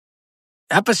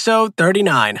Episode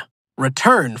 39,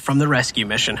 Return from the Rescue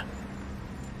Mission.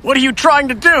 What are you trying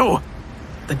to do?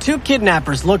 The two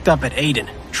kidnappers looked up at Aiden,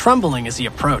 trembling as he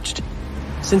approached.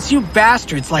 Since you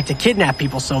bastards like to kidnap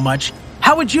people so much,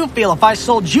 how would you feel if I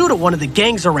sold you to one of the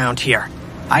gangs around here?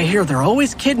 I hear they're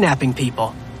always kidnapping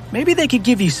people. Maybe they could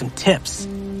give you some tips.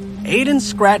 Aiden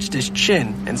scratched his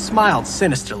chin and smiled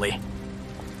sinisterly.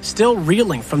 Still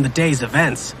reeling from the day's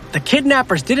events, the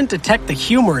kidnappers didn't detect the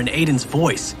humor in Aiden's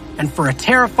voice, and for a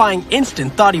terrifying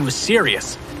instant thought he was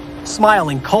serious.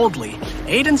 Smiling coldly,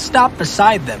 Aiden stopped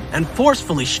beside them and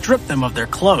forcefully stripped them of their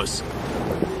clothes.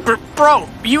 Bro,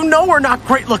 you know we're not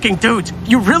great-looking dudes.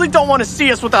 You really don't want to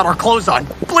see us without our clothes on.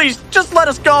 Please, just let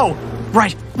us go.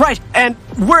 Right, and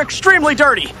we're extremely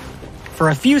dirty. For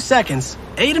a few seconds,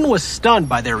 Aiden was stunned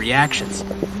by their reactions.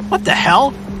 What the hell?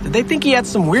 Did they think he had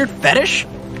some weird fetish?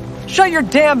 Shut your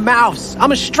damn mouths.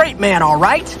 I'm a straight man, all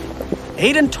right?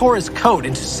 Aiden tore his coat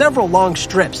into several long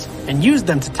strips and used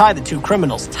them to tie the two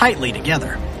criminals tightly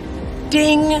together.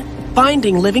 Ding!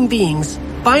 Binding living beings.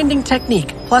 Binding technique,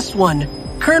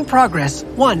 +1. Current progress,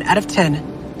 1 out of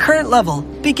 10. Current level,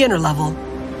 beginner level.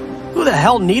 Who the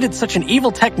hell needed such an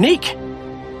evil technique?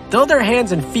 Though their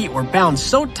hands and feet were bound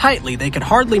so tightly they could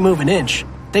hardly move an inch,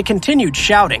 they continued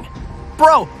shouting.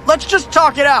 Bro, let's just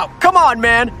talk it out. Come on,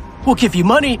 man. We'll give you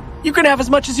money. You can have as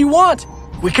much as you want.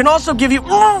 We can also give you...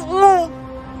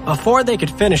 Before they could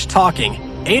finish talking,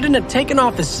 Aiden had taken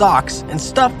off his socks and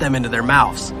stuffed them into their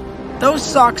mouths. Those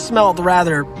socks smelled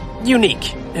rather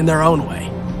unique in their own way.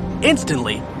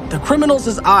 Instantly, the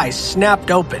criminals' eyes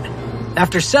snapped open.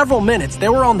 After several minutes, they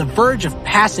were on the verge of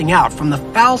passing out from the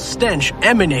foul stench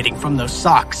emanating from those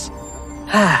socks.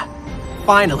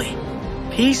 Finally,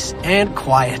 peace and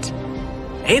quiet.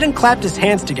 Aiden clapped his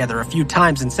hands together a few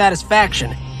times in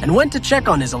satisfaction and went to check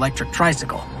on his electric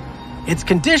tricycle. Its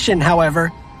condition,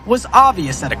 however, was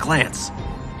obvious at a glance.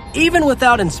 Even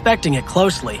without inspecting it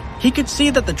closely, he could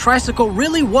see that the tricycle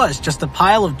really was just a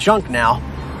pile of junk now.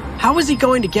 How was he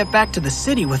going to get back to the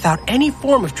city without any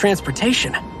form of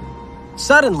transportation?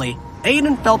 Suddenly,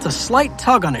 Aiden felt a slight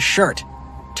tug on his shirt.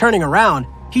 Turning around,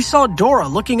 he saw Dora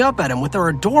looking up at him with her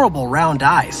adorable round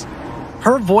eyes.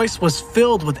 Her voice was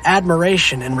filled with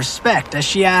admiration and respect as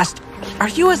she asked, "Are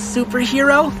you a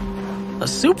superhero?" A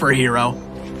superhero?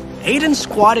 Aiden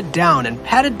squatted down and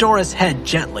patted Dora's head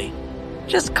gently.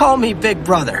 "Just call me Big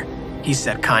Brother," he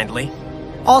said kindly.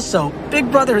 Also,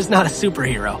 Big Brother is not a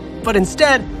superhero, but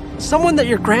instead, someone that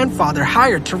your grandfather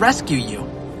hired to rescue you.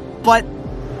 But,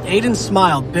 Aiden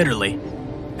smiled bitterly.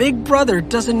 Big Brother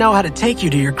doesn't know how to take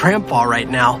you to your grandpa right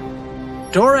now.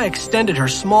 Dora extended her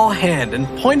small hand and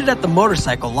pointed at the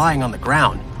motorcycle lying on the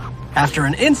ground. After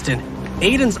an instant,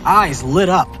 Aiden's eyes lit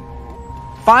up.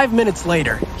 5 minutes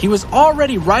later, he was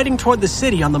already riding toward the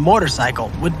city on the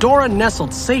motorcycle with Dora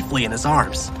nestled safely in his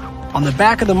arms. On the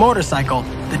back of the motorcycle,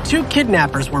 the two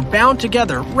kidnappers were bound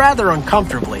together rather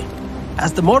uncomfortably.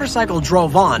 As the motorcycle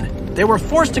drove on, they were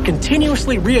forced to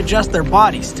continuously readjust their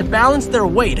bodies to balance their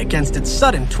weight against its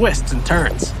sudden twists and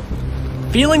turns.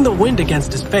 Feeling the wind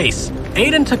against his face,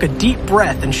 Aiden took a deep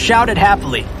breath and shouted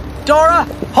happily, "Dora,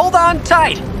 hold on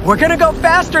tight! We're gonna go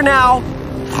faster now!"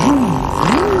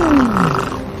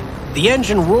 The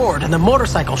engine roared and the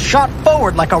motorcycle shot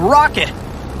forward like a rocket.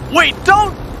 "Wait,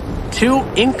 don't!" Two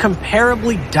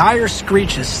incomparably dire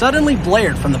screeches suddenly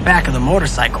blared from the back of the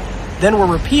motorcycle, then were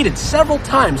repeated several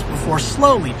times before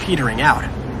slowly petering out.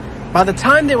 By the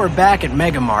time they were back at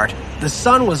Megamart, the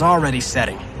sun was already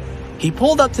setting. He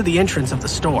pulled up to the entrance of the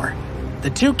store.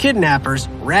 The two kidnappers,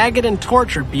 ragged and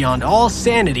tortured beyond all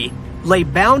sanity, lay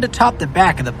bound atop the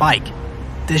back of the bike.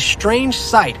 This strange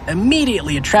sight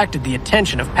immediately attracted the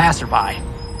attention of passerby.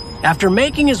 After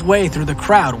making his way through the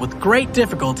crowd with great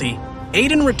difficulty,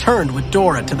 Aiden returned with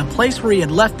Dora to the place where he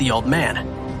had left the old man.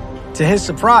 To his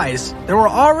surprise, there were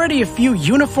already a few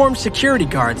uniformed security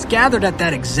guards gathered at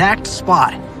that exact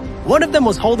spot. One of them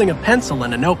was holding a pencil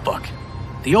and a notebook.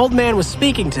 The old man was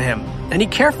speaking to him, and he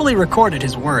carefully recorded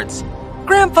his words.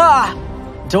 "Grandpa!"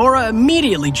 Dora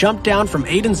immediately jumped down from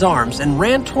Aiden's arms and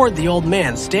ran toward the old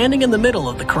man standing in the middle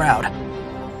of the crowd.